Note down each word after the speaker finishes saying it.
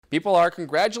People are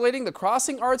congratulating the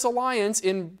Crossing Arts Alliance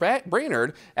in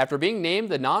Brainerd after being named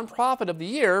the Nonprofit of the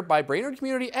Year by Brainerd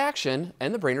Community Action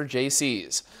and the Brainerd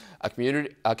JCs.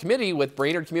 A committee with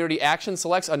Brainerd Community Action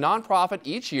selects a nonprofit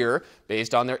each year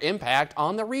based on their impact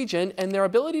on the region and their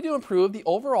ability to improve the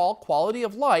overall quality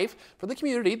of life for the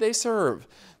community they serve.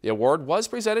 The award was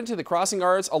presented to the Crossing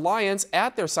Arts Alliance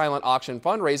at their silent auction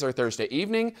fundraiser Thursday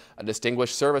evening. A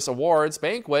Distinguished Service Awards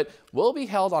banquet will be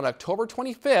held on October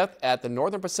 25th at the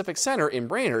Northern Pacific Center in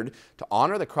Brainerd to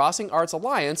honor the Crossing Arts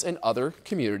Alliance and other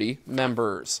community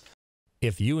members.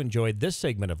 If you enjoyed this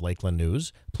segment of Lakeland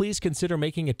News, please consider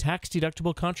making a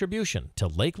tax-deductible contribution to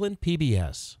Lakeland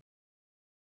PBS.